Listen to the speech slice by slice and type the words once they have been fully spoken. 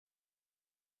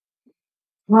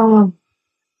Let's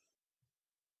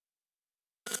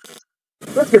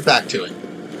get back to it.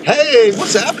 Hey,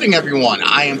 what's happening, everyone?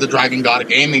 I am the Dragon God of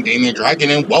Gaming, D.Dragon,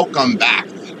 and welcome back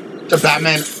to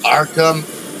Batman Arkham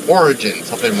Origins.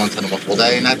 Hope everyone's having a wonderful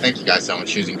day, and I thank you guys so much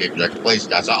for choosing D.Dragon Plays.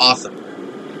 You guys are awesome.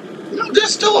 You know,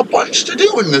 there's still a bunch to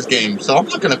do in this game, so I'm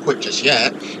not going to quit just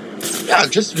yet. Yeah,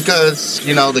 just because,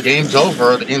 you know, the game's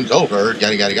over,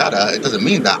 yada, yada, yada, it doesn't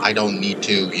mean that I don't need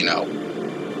to, you know,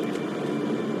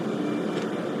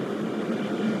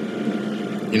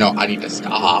 I need to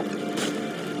stop.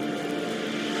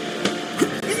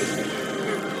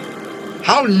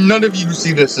 How none of you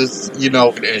see this as,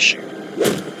 an issue?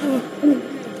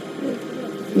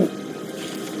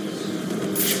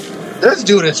 This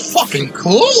dude is fucking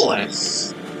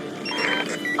clueless!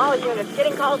 All units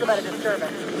getting calls about a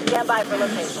disturbance. Stand by for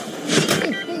location.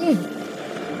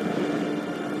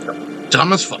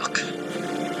 Dumb as fuck.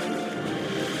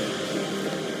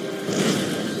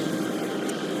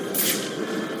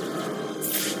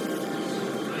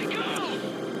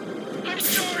 I'm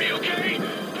sorry, okay?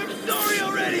 I'm sorry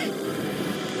already!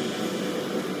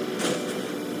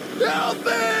 Help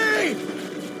me!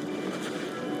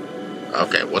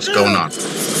 Okay, what's going on?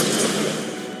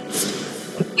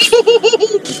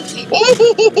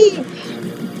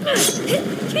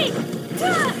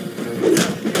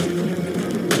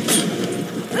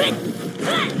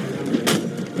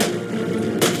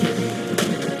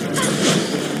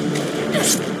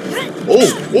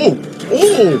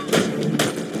 Oh!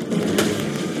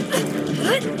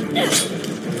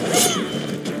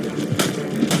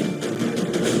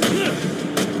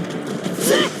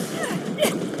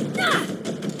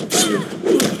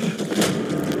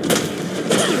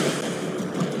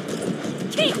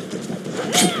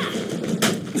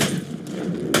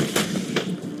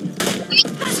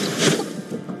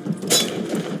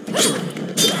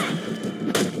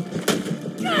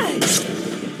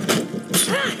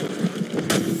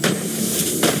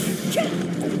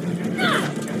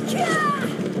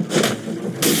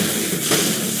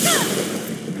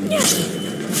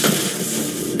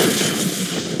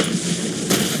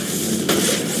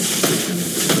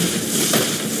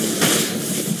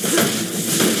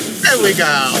 There we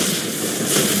go!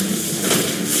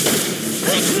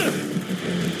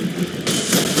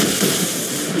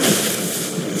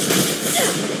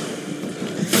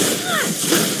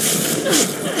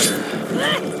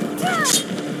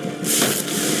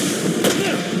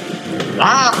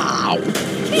 Wow!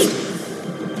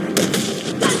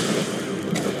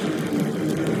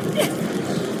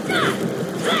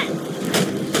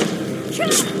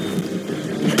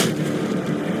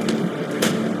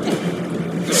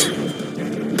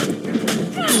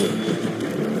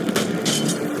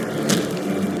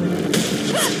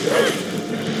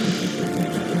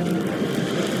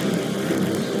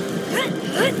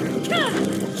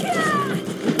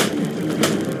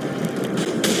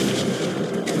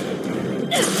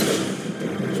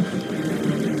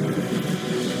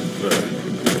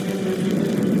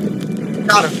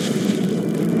 Got him.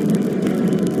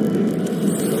 I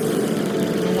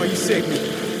don't know why you saved me,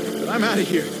 but I'm out of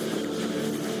here.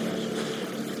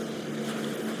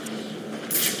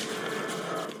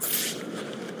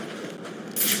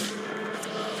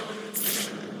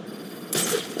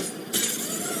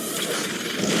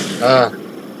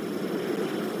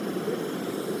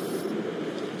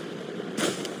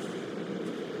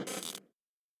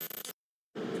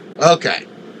 Okay.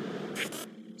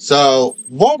 So,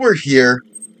 while we're here,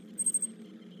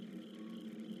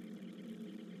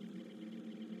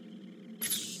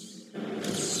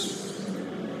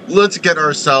 let's get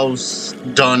ourselves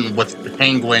done with the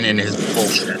Penguin and his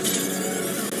bullshit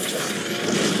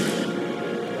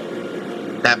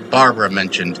that Barbara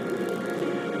mentioned.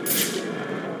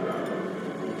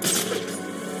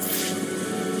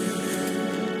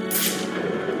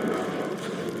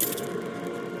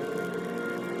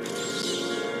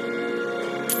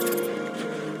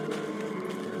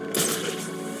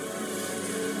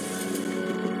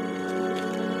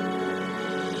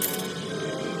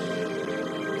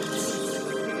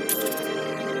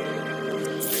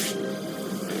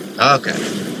 Okay.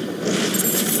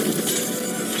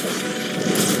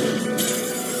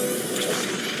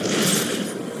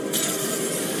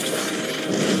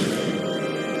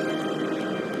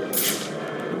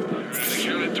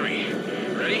 Count of three.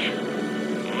 Ready?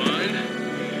 1,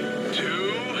 2,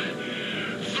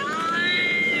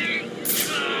 3.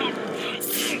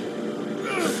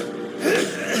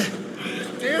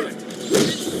 Damn it!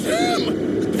 Damn!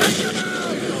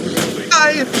 Hi.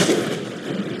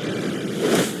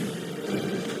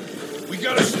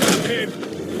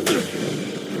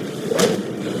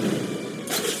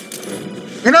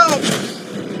 You know,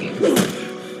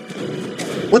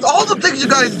 with all the things you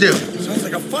guys do. Sounds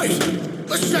like a fight.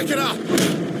 Let's check it out.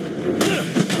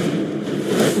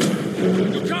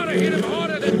 You gotta hit him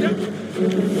harder than that.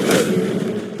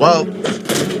 Well,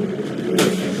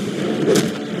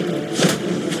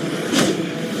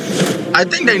 I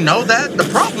think they know that. The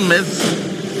problem is,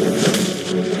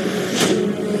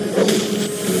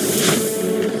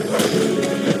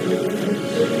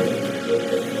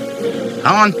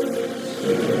 come on.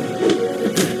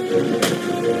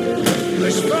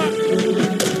 Nice spot.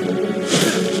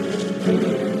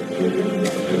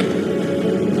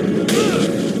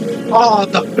 Oh,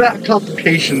 the back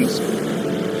complications.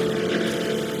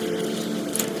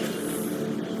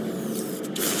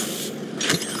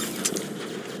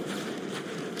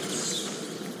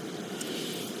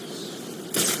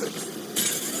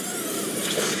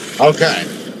 Okay.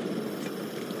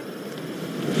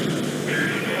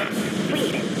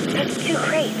 Sweet. That's 2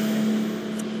 crates.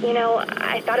 You know,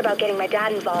 I thought about getting my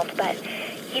dad involved, but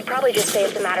he'd probably just say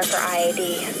it's a matter for IAD.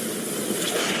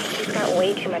 He's got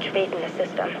way too much faith in the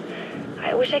system.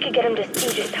 I wish I could get him to see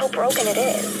just how broken it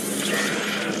is.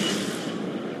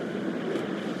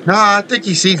 No, I think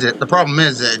he sees it. The problem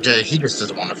is that he just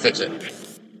doesn't want to fix it.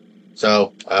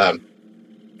 So,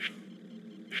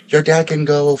 your dad can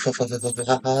go fuck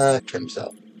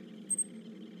himself.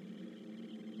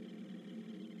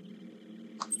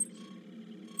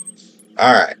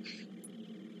 Alright.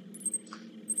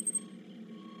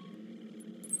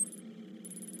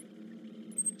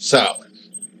 So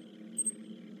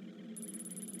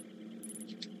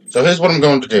here's what I'm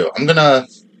going to do. I'm gonna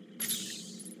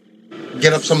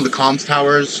get up some of the comms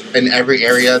towers in every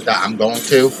area that I'm going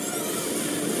to.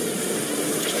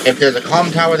 If there's a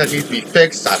comm tower that needs to be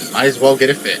fixed, I might as well get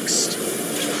it fixed.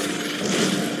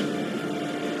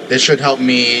 This should help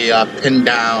me pin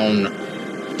down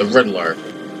the Riddler.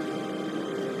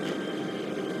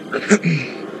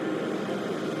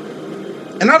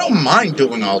 And I don't mind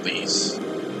doing all these.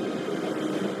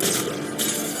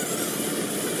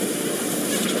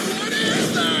 What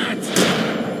is that?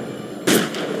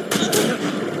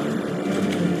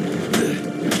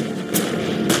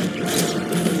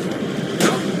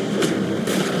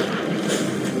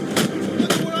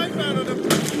 Look what I found on him.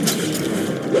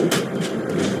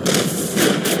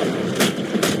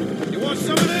 You want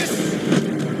some of this?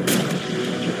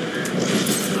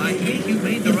 I think you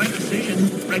made the right decision.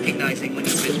 Recognizing when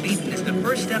you've been beaten is the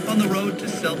first step on the road to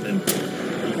self-improvement.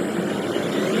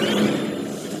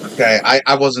 Okay,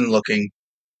 I wasn't looking.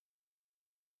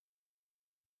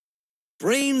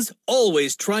 Brains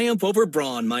always triumph over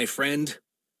brawn, my friend.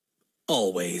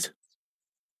 Always.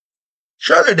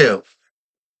 Sure they do.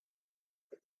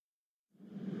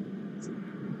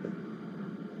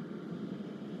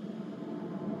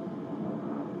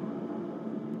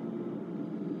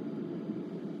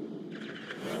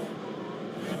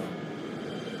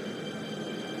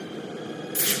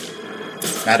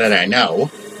 Now that I know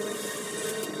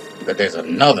that there's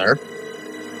another.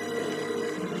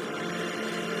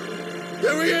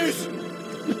 There he is!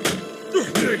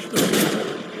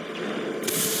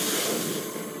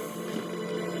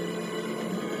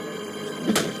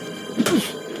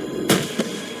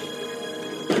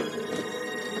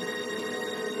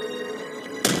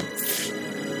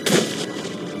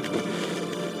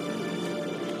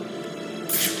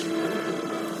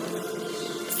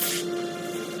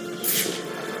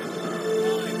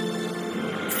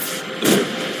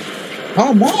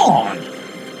 Come on!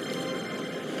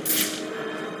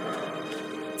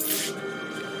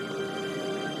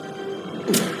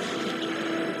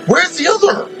 Where's the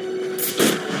other?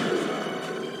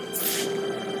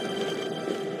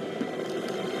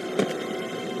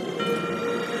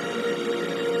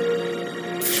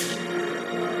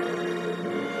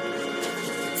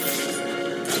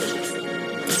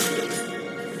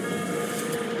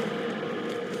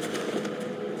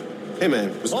 Hey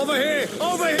man, over here!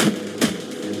 Over here!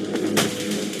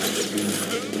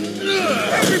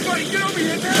 Everybody get over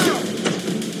here now!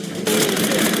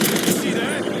 See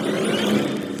that?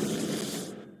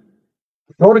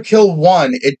 Go to kill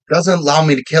one, it doesn't allow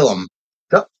me to kill him.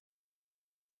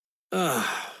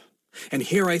 And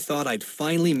here I thought I'd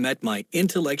finally met my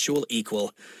intellectual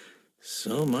equal.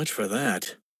 So much for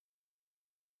that.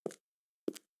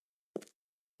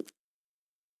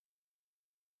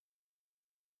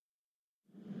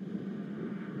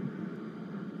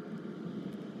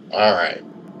 Alright.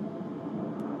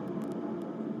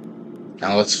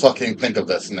 Now let's fucking think of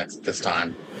this this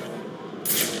time.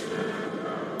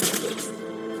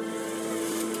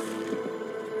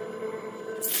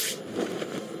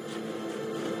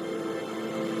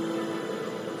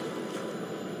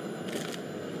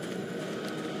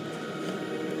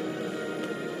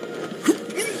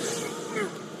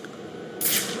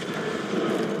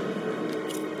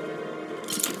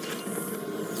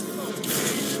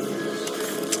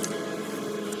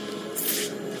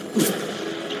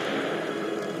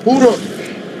 Who the...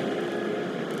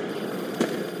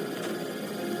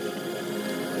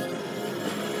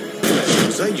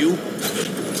 Is that you?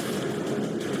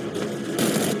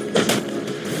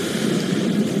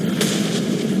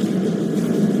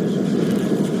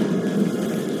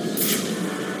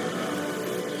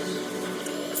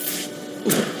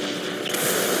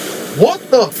 What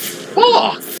the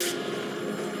fuck?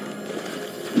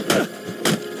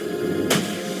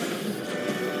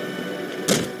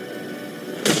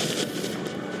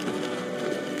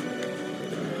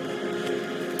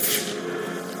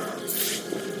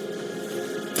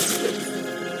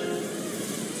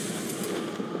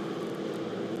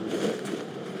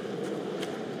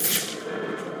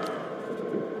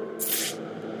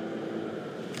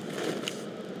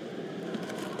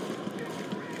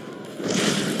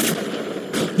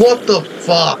 What the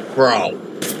fuck, bro?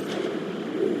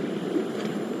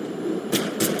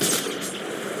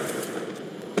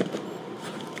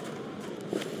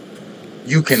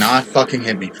 You cannot fucking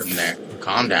hit me from there.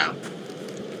 Calm down.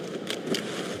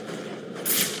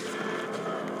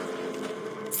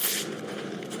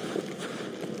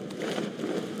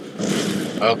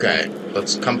 Okay,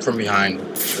 let's come from behind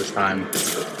this time.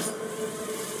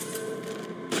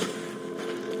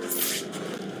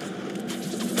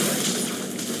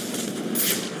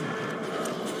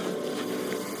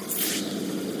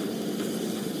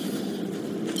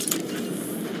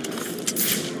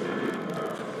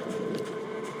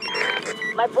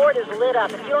 My board is lit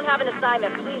up. If you don't have an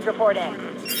assignment, please report in.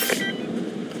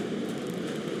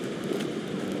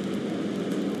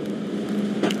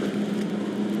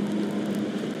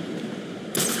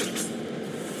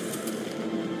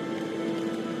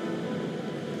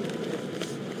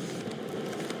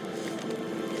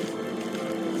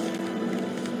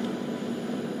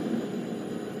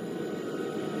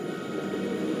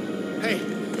 Hey,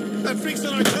 that freak's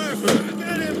on our turf.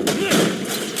 Get him!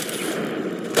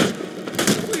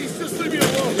 Please, just leave me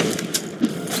alone.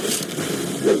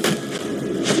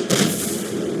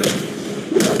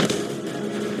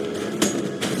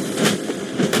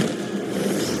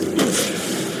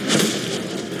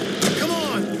 Come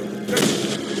on!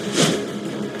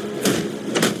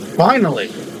 Finally!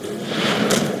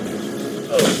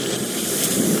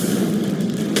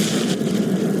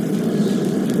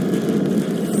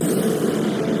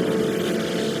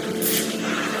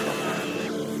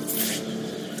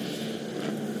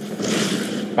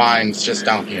 Fine, it's just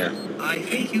down here. I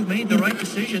think you've made the right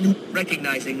decision.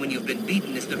 Recognizing when you've been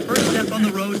beaten is the first step on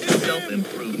the road to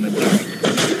self-improvement.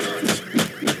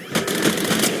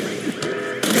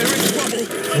 They're in trouble.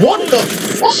 What the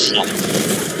fuck?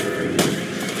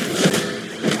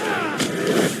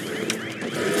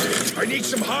 I need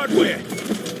some hardware.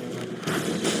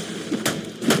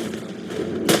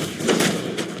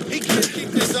 He can't keep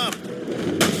this up.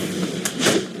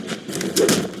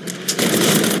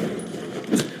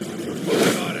 I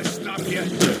gotta stop you.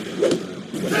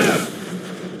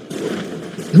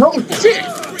 No shit!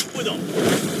 Freak with him.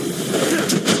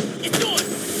 Get going.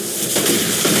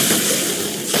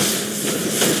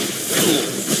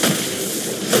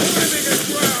 Having a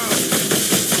crowd.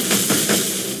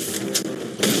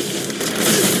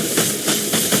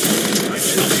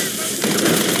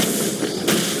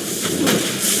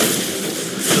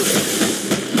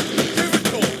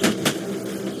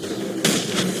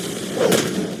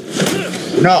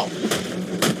 No.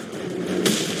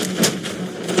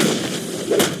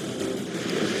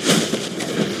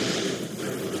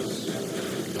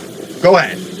 Go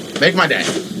ahead. Make my day.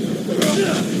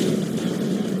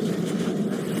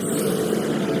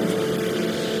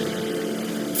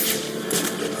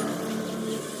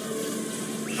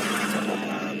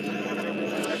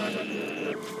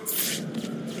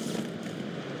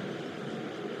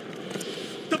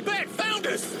 The bat found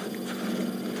us!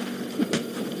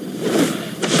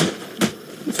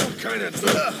 Some kind of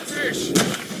fish.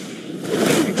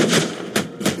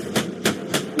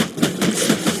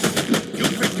 You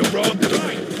picked the wrong guy.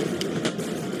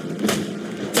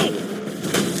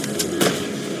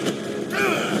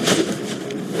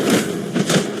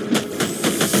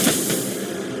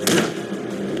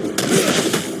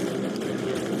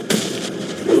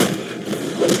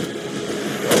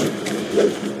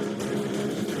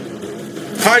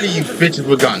 Tired of you bitches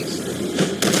with guns.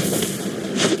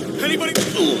 Anybody?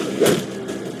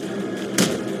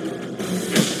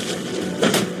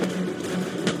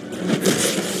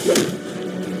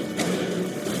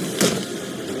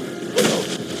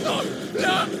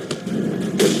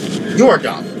 You are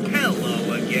dumb.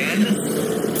 Hello again.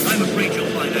 I'm afraid you'll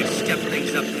find I've stepped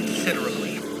things up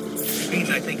considerably. Means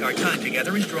I think our time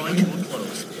together is drawing to a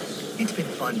close. It's been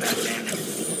fun, Batman.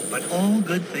 But all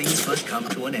good things must come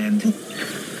to an end.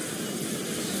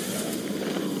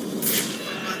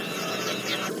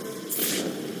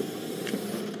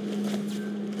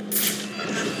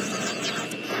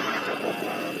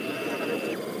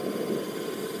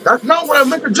 That's not what I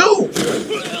meant to do!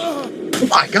 Oh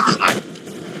my god!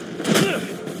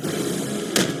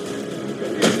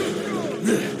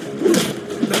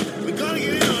 We gotta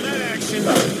get in on that action.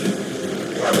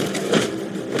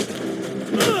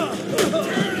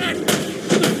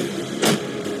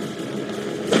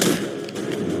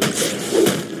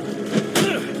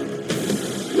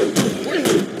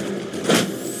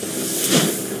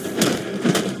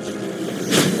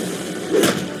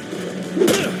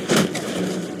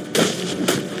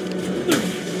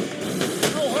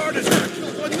 How hard is that?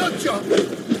 A nut job.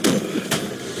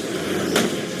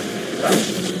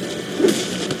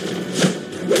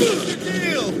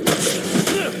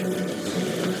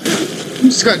 I'm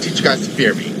just gonna teach you guys to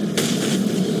fear me.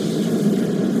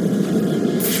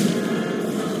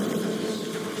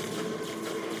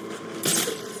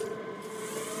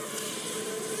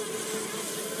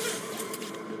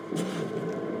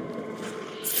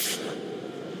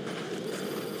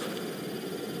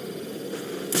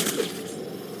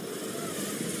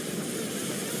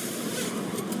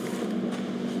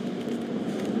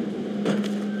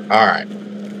 Alright.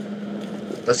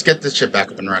 Let's get this shit back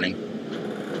up and running.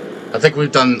 I think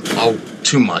we've done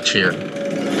too much here.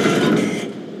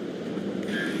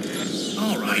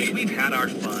 Alright, we've had our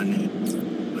fun.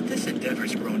 But this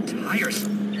endeavor's grown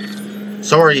tiresome.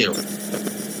 So are you.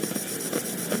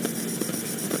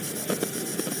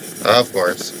 Of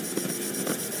course.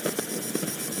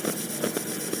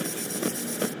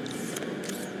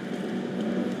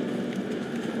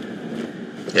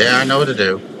 Yeah, I know what to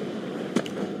do.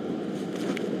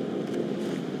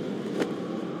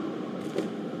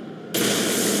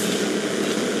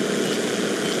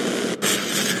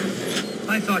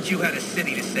 I thought you had a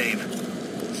city to save.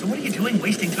 So what are you doing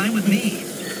wasting time with me?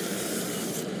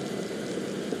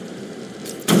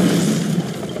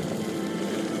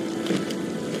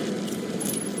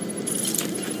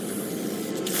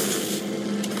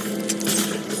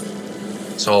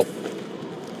 So...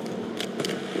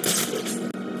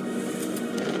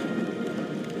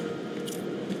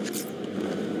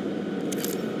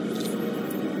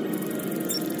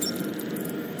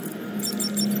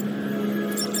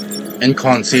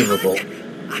 inconceivable.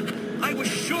 I was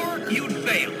sure you'd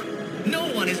fail.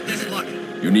 No one is this lucky.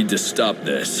 You need to stop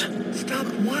this. Stop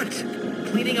what?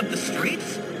 Cleaning up the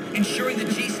streets? Ensuring the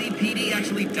GCPD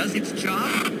actually does its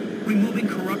job? Removing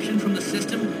corruption from the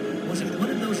system? Was it one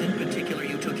of those in particular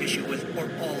you took issue with, or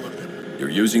all of them? You're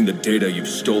using the data you've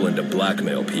stolen to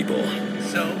blackmail people.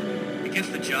 So, it gets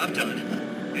the job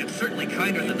done. It's certainly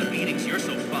kinder than the beatings you're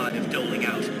so fond of doling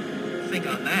out. Think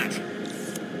on that.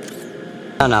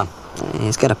 No.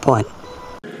 He's got a point.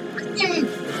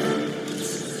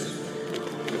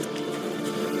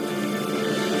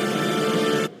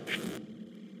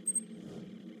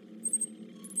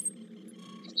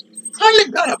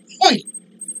 Kinda got a point.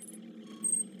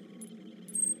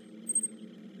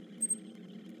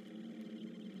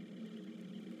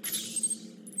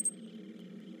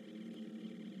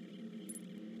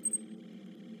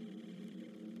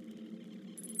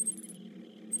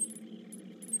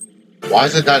 Why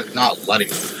is it that not letting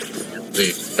me?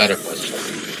 The better question.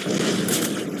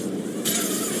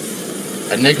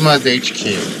 Enigma's HQ.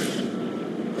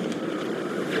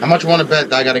 How much you want to bet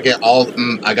that I gotta get all?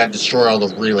 I gotta destroy all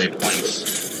the relay points.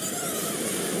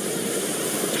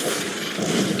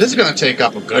 This is gonna take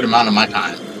up a good amount of my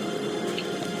time.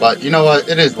 But you know what?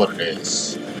 It is what it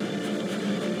is.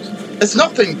 It's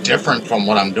nothing different from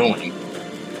what I'm doing.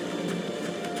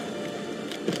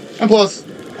 And plus,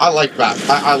 I like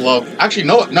Batman. I love... Actually,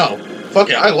 no. Fuck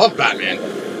it. I love Batman.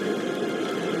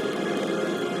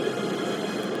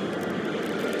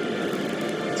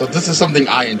 So this is something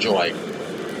I enjoy.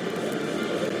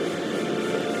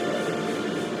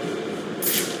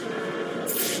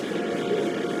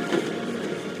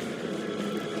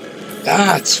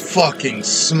 That's fucking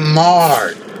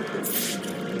smart.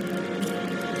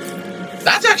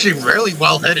 That's actually really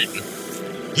well hidden.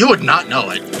 You would not know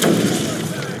it.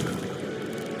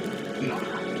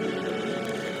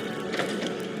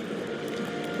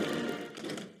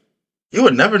 You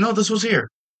would never know this was here.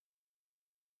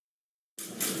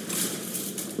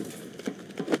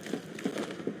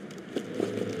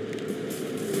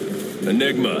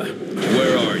 Enigma,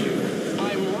 where are you?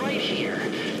 I'm right here.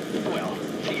 Well,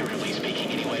 figuratively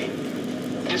speaking anyway.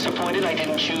 Disappointed I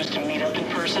didn't choose to meet up in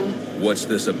person? What's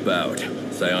this about?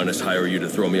 Sionis hire you to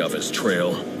throw me off his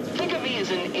trail? Think of me as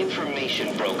an information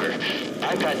information broker.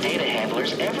 I've got data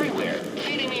handlers everywhere,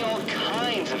 feeding me all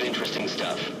kinds of interesting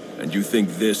stuff. And you think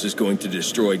this is going to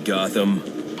destroy Gotham?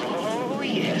 Oh,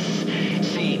 yes.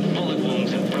 See, bullet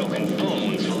wounds and broken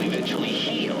bones will eventually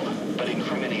heal. But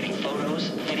incriminating photos,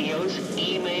 videos,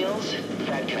 emails,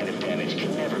 that kind of damage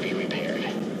can never be repaired.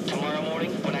 Tomorrow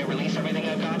morning, when I release everything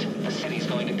I've got, the city's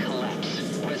going to collapse.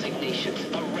 Resignations,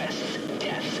 arrests,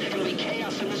 deaths. It'll be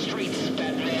chaos in the streets,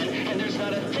 Batman, and there's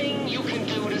not a thing you can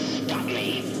do to stop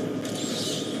me.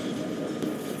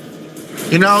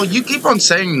 You know, you keep on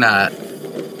saying that.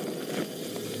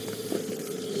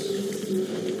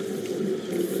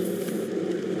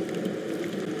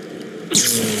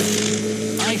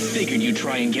 I figured you'd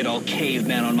try and get all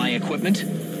caveman on my equipment.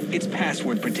 It's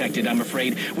password protected, I'm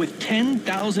afraid, with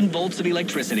 10,000 volts of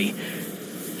electricity.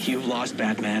 You've lost,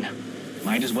 Batman.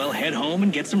 Might as well head home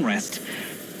and get some rest.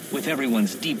 With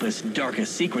everyone's deepest,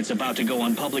 darkest secrets about to go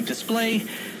on public display,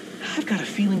 I've got a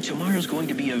feeling tomorrow's going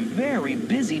to be a very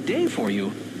busy day for you.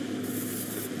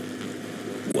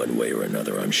 One way or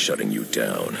another, I'm shutting you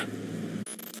down.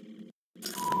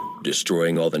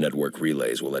 Destroying all the network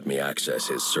relays will let me access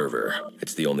his server.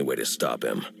 It's the only way to stop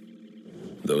him.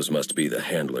 Those must be the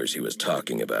handlers he was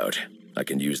talking about. I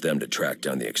can use them to track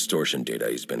down the extortion data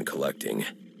he's been collecting.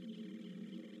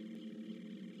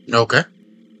 Okay.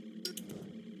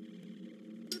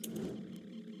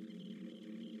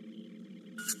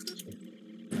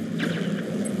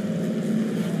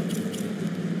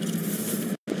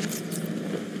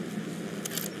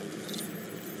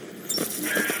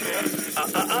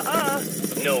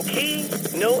 No key,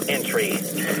 no entry.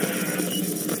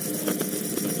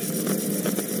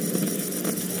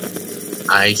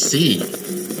 I see.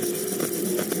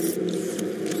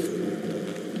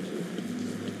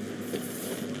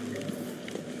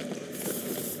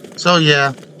 So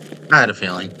yeah, I had a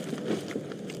feeling.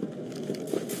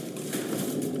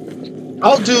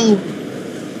 I'll do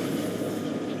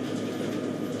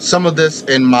some of this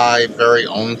in my very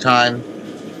own time.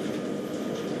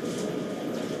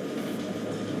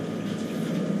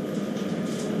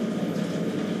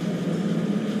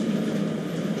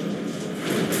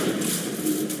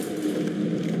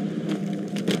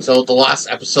 So the last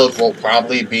episode will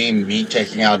probably be me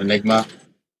taking out Enigma,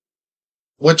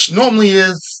 which normally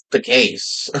is the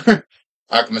case.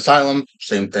 Arkham Asylum,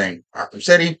 same thing. Arkham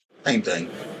City, same thing.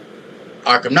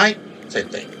 Arkham Knight, same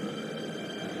thing.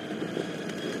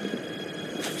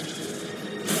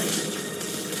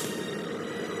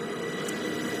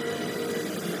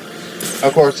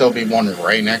 Of course, there'll be one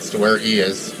right next to where he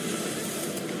is.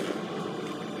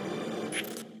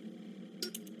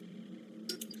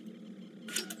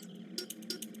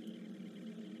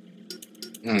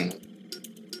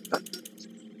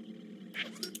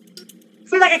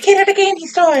 Feel like a kid at a candy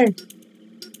store.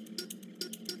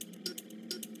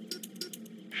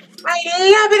 I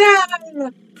love it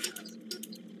all.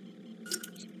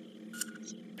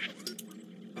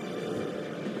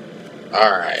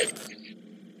 Alright.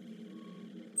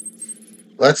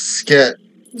 Let's get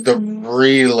the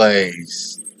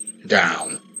relays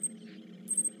down.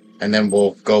 And then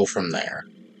we'll go from there.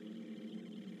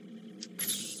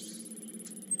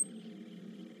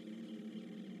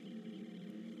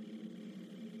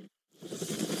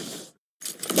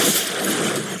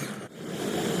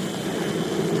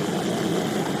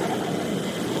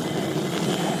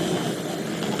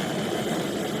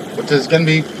 Which is going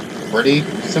to be pretty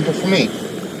simple for me.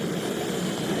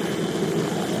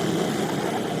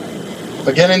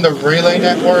 But getting the relay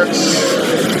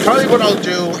networks, probably what I'll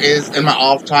do is, in my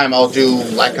off time, I'll do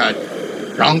like a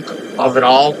chunk of it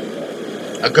all.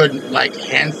 A good, like,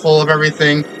 handful of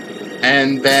everything.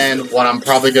 And then what I'm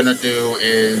probably going to do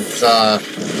is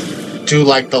do,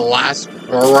 like, the last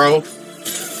borough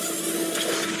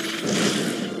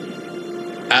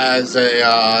as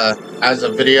a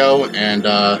video, and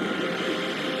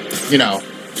you know,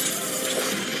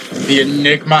 the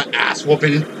Enigma ass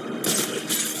whooping.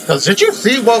 Because did you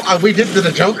see what we did to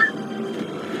the Joker?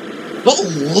 Oh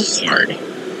Lord,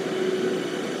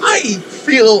 I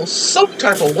feel some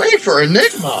type of way for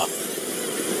Enigma.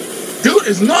 Dude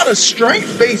is not a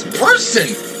strength-based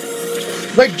person.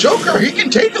 Like Joker, he can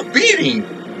take a beating,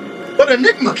 but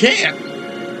Enigma can't.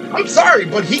 I'm sorry,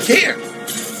 but he can't.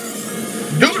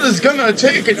 Dude is gonna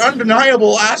take an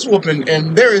undeniable ass whooping,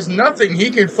 and there is nothing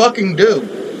he can fucking do.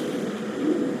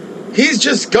 He's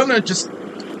just gonna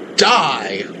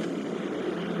die.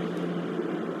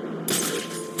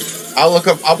 I'll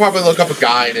probably look up a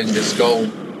guide and just go,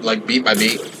 like, beat by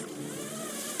beat.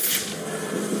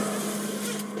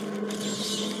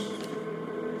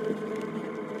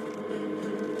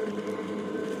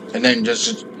 And then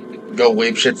just go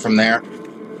wave shit from there.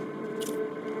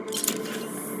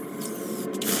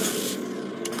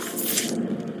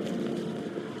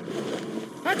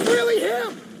 That's really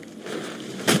him!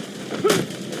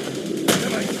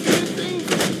 Am I seeing things?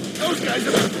 Those guys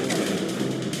are...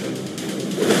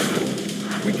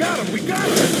 We got him! We got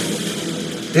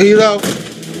him! Do you though?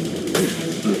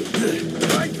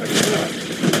 Right,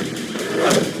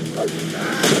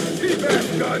 T-back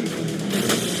gun!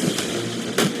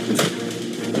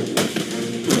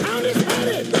 Down his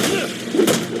headed!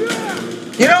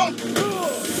 You know?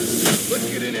 Let's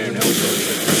get in there and help him.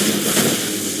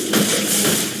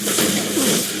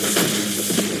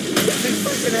 Is this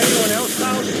freaking anyone else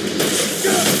out?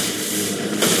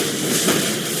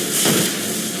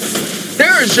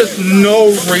 There is just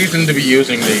no reason to be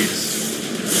using these.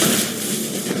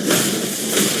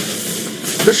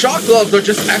 The shock gloves are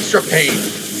just extra pain.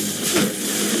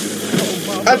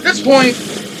 At this point,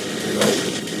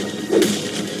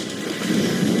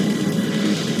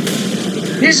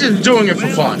 he's just doing it for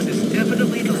fun. This is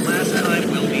definitely the last time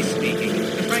we'll be speaking.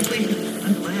 And frankly,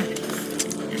 I'm glad.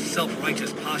 Your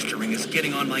self-righteous posturing is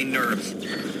getting on my nerves.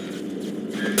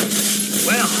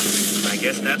 Well, I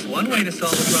guess that's one way to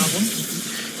solve a problem.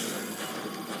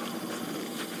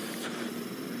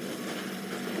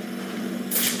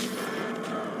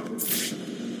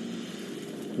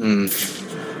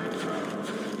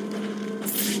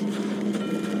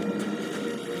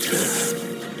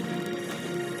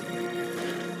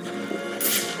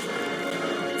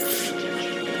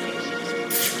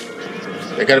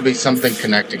 There gotta be something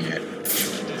connecting it.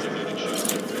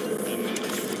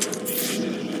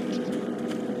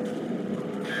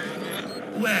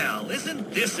 Well,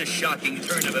 isn't this a shocking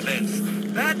turn of events?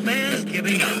 Batman's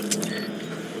giving up.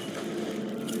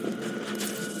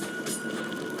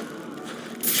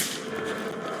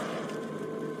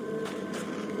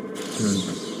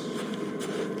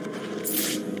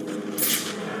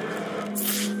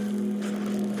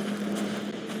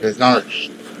 It's not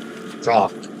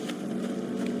soft.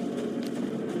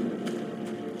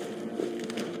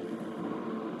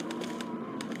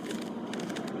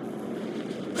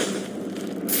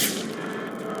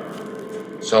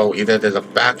 So either there's a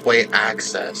back way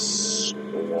access,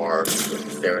 or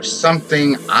there's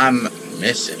something I'm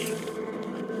missing.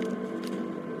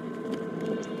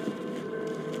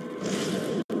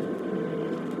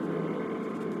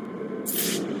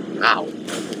 Ow.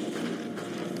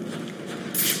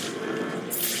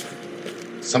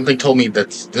 Something told me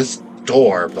that's this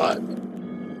door, but...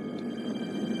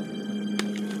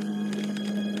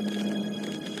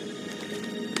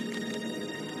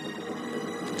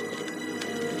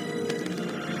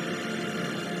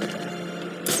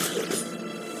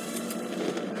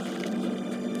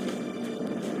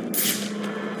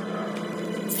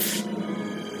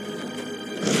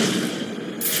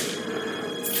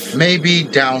 maybe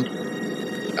down...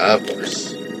 Of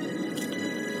course.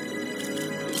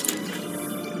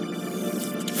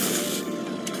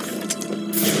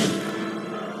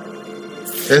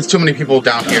 There's too many people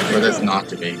down here for this not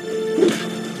to be.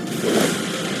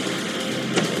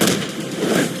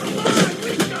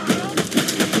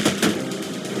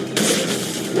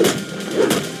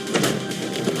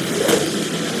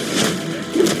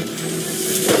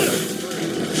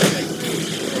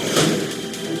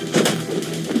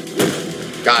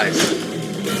 Guys.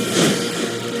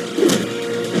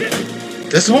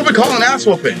 This is what we call an ass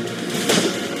whooping.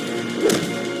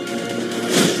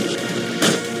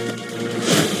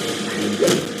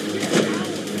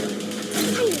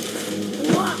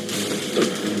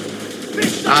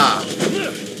 Ah.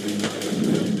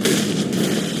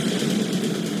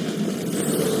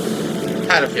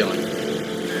 Had a feeling. I'm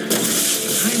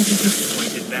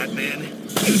disappointed, Batman.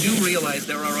 You do realize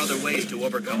there are other ways to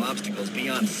overcome obstacles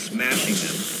beyond smashing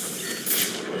them.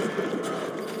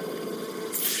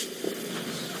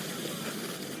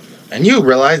 And you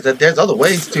realize that there's other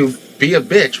ways to be a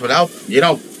bitch without, you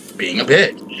know, being a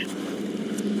bitch.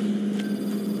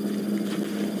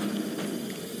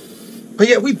 But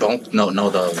yeah, we don't know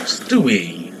those, do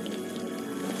we?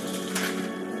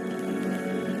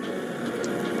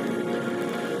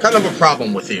 Kind of a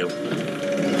problem with you.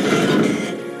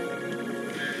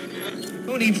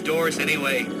 Who needs doors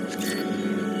anyway?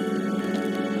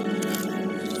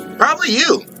 Probably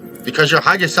you, because you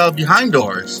hide yourself behind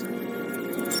doors.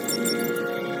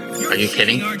 Are you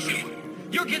kidding? Aren't you?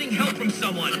 You're getting help from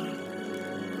someone.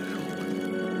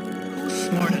 Who's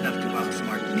smart enough to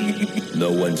outsmart me?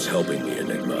 No one's helping me,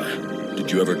 Enigma. Did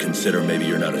you ever consider maybe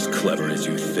you're not as clever as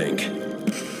you think?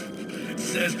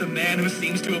 Says the man who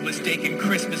seems to have mistaken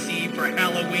Christmas Eve for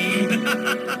Halloween.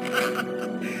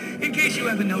 In case you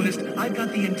haven't noticed, I've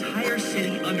got the entire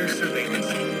city under surveillance,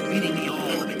 feeding me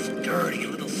all of its dirty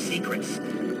little secrets.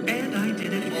 And I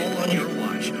did it all on your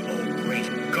watch, oh great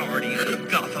guardian of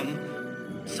Gotham.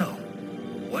 So,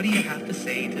 what do you have to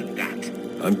say to that?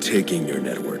 I'm taking your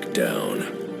network down.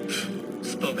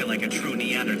 Spoken like a true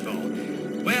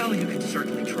Neanderthal. Well, you can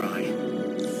certainly try.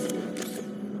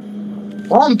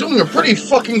 Well, I'm doing a pretty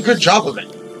fucking good job of it.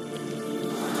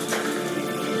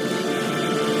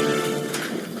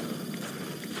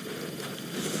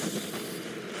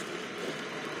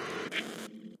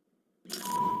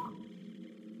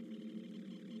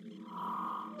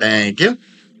 Thank you.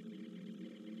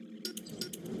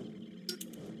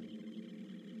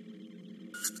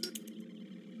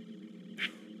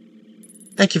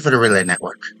 Thank you for the relay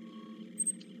network.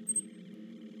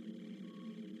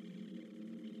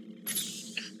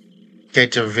 Okay,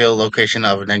 to reveal location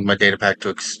of Enigma data pack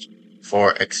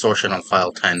for extortion on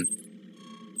file 10.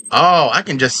 Oh, I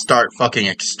can just start fucking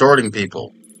extorting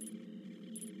people.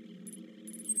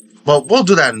 Well, we'll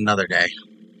do that another day.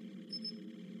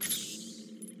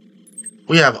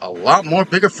 We have a lot more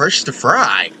bigger fish to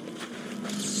fry.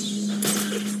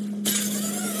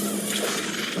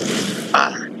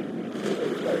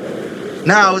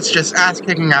 Now it's just ass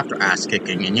kicking after ass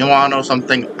kicking, and you wanna know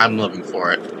something? I'm living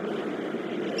for it.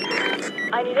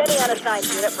 I need any unassigned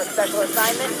unit for special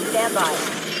assignment. Stand by.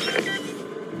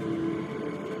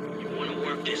 You want to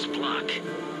work this block?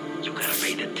 You gotta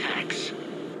pay the tax.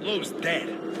 Lou's dead.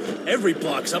 Every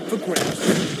block's up for grabs.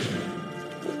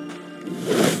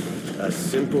 A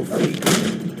simple feat.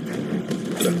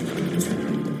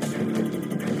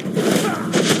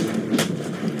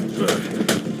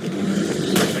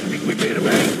 I think we made him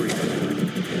angry.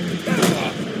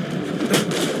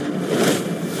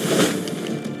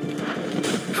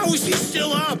 How is he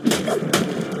still up?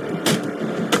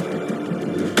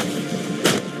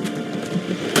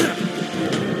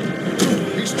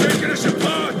 He's taking us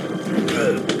apart.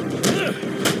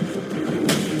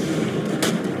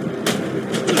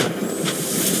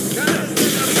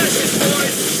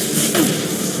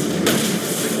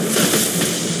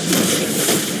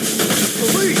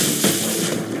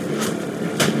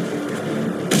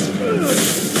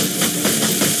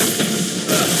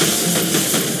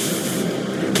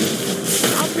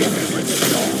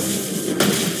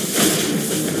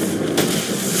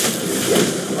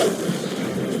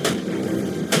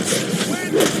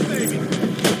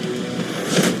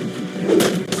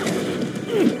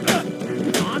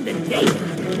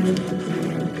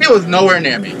 He was nowhere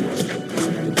near me.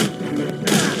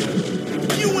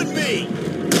 You and me.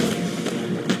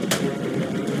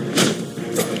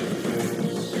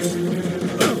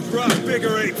 Rock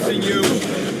bigger apes than you.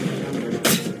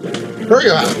 Hurry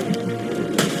up.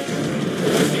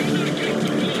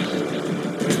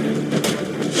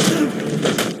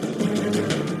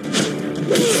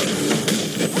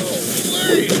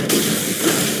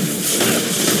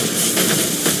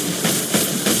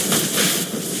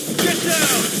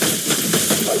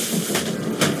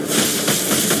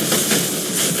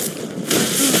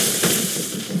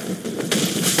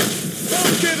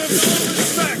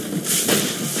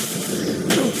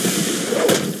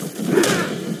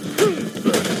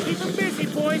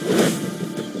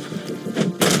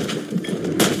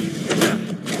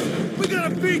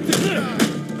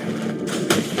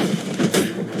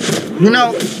 You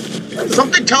know,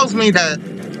 something tells me that,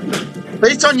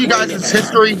 based on you guys'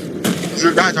 history,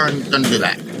 you guys aren't gonna do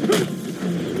that.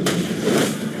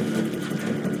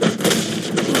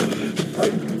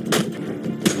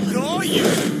 What are you?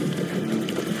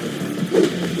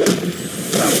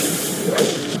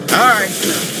 Alright.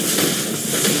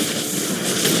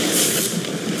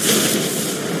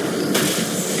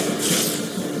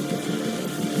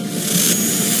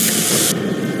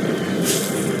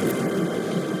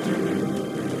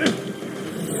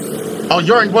 Oh,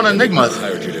 you're in one of Enigma's. I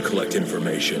hired you to collect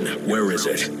information. Where is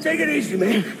it? Take it easy,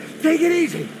 man. Take it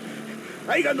easy.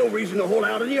 I ain't got no reason to hold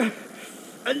out on you.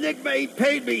 Enigma ain't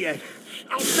paid me yet.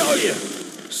 I'll show you.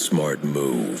 Smart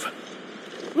move.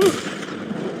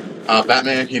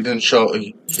 Batman, he didn't show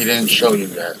you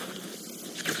that.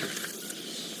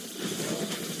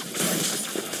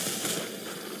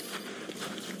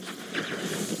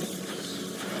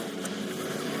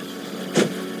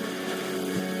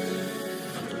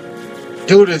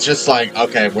 Dude is just like,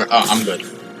 okay, I'm good.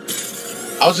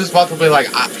 I was just about to be like,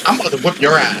 I'm about to whip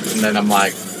your ass, and then I'm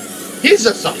like, he's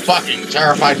just a fucking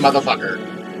terrified motherfucker.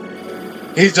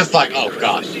 He's just like, oh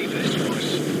god.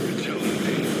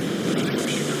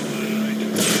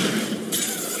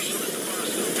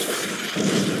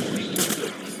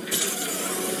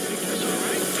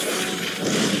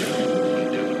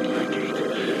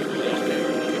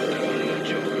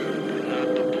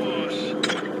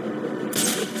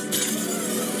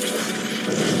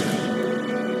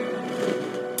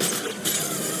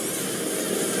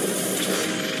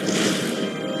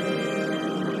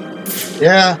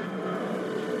 Yeah.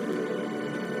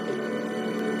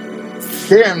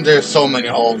 Damn, there's so many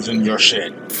holes in your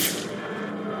shit.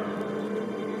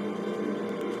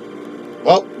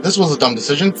 Well, this was a dumb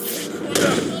decision.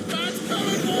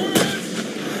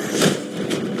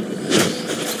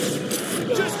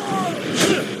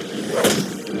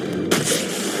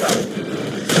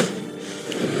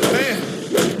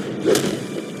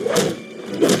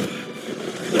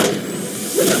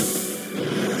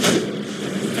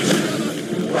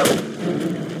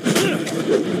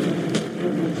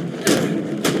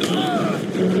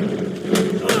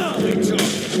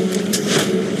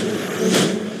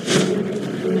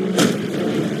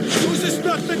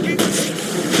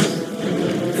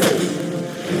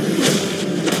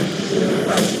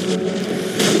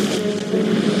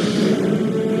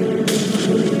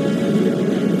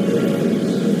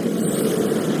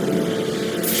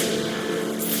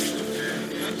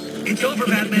 It's over,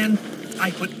 Batman.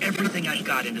 I put everything I've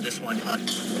got into this one.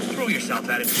 Throw yourself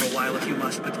at it for a while if you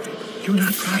must, but you're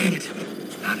not cracking it.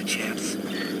 Not a chance.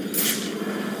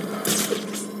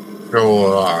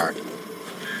 Go hard.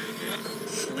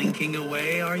 Slinking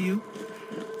away, are you?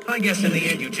 I guess in the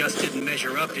end you just didn't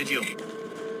measure up, did you?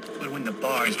 But when the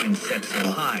bar's been set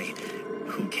so high,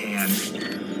 who can?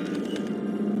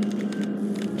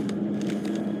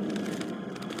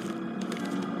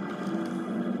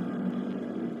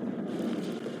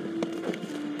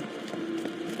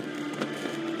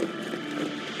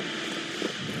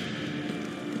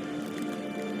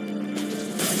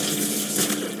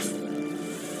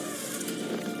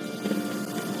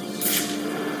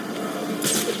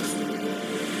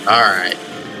 Alright.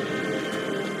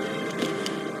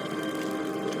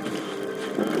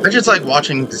 I just like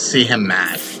watching to see him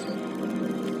mad.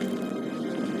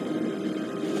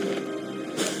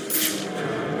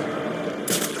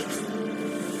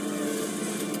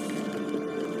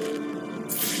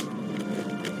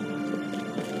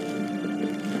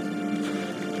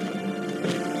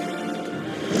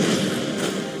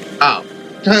 Oh.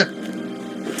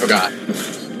 Forgot.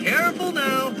 Careful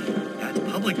now. That's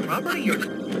public property.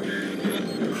 You're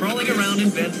crawling around in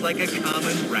vents like a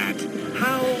common rat.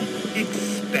 How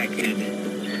expected.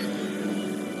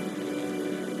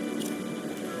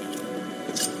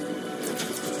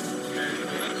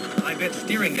 I bet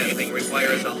steering that thing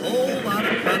requires a whole lot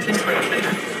of concentration.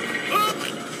 Oops!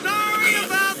 Sorry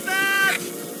about that!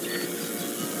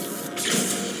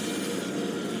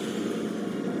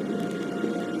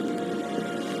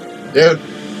 Dude,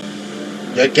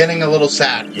 you're getting a little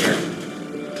sad here.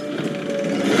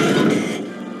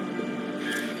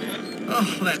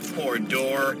 Oh, that poor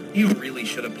door. You really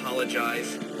should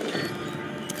apologize.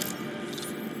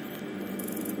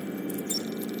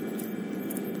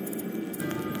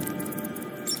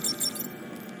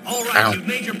 All right, you've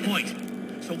made your point.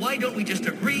 So why don't we just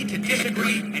agree to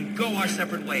disagree and go our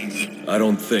separate ways? I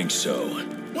don't think so.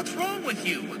 What's wrong with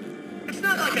you? It's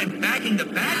not like I'm backing the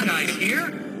bad guys here.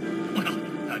 Well,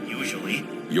 not usually.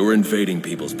 You're invading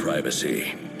people's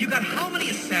privacy. You got how many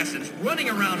assassins running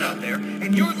around out there,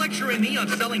 and you're lecturing me on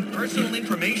selling personal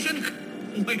information?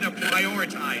 Way to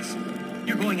prioritize.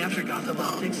 You're going after Gotham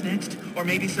Optics next? Or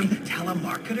maybe some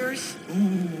telemarketers?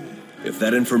 Ooh. If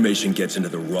that information gets into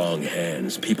the wrong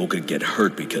hands, people could get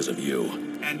hurt because of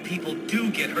you. And people do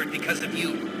get hurt because of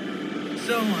you.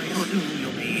 So I assume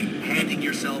you'll be handing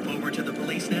yourself over to the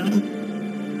police now?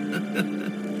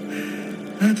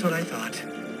 That's what I thought.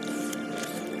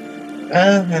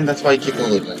 And that's why you keep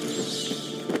believing.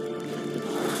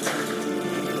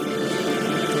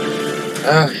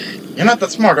 You're not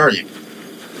that smart, are you?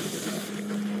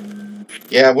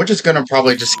 Yeah, we're just gonna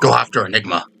probably just go after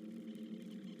Enigma.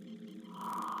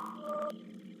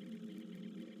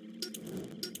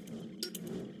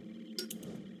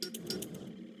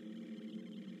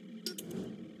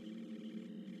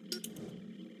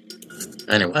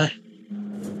 Anyway.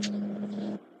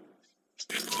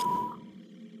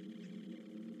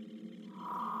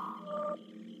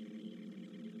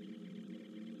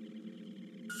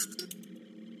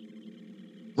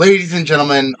 Ladies and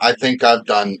gentlemen, I think I've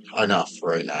done enough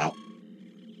right now.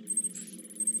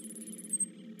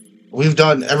 We've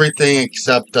done everything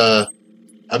except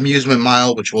Amusement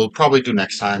Mile, which we'll probably do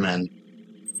next time, and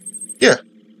yeah.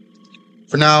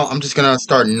 For now, I'm just gonna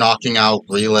start knocking out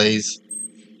relays.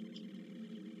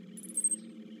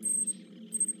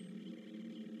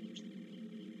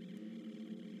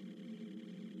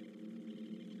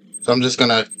 So I'm just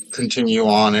gonna continue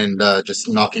on and just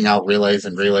knocking out relays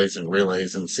and relays and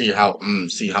relays and see how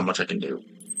much I can do.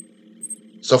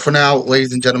 So for now,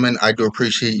 ladies and gentlemen, I do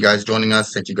appreciate you guys joining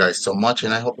us. Thank you guys so much,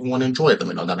 and I hope everyone enjoyed. Let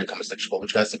me know down in the comment section what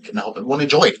you guys think, and I hope everyone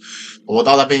enjoyed. But with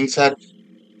all that being said,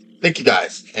 thank you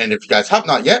guys. And if you guys have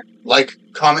not yet, like,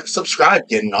 comment, subscribe,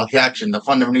 getting all the action. The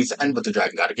fun never needs to end with the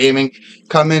Dragon God of Gaming.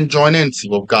 Come in, join in, see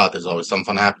what we got. There's always some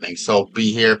fun happening. So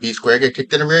be here, be square, get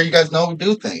kicked in the rear. You guys know we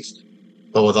do things.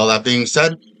 But with all that being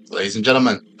said, ladies and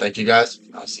gentlemen, thank you guys.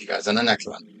 I'll see you guys in the next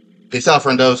one. Peace out,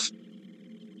 friendos.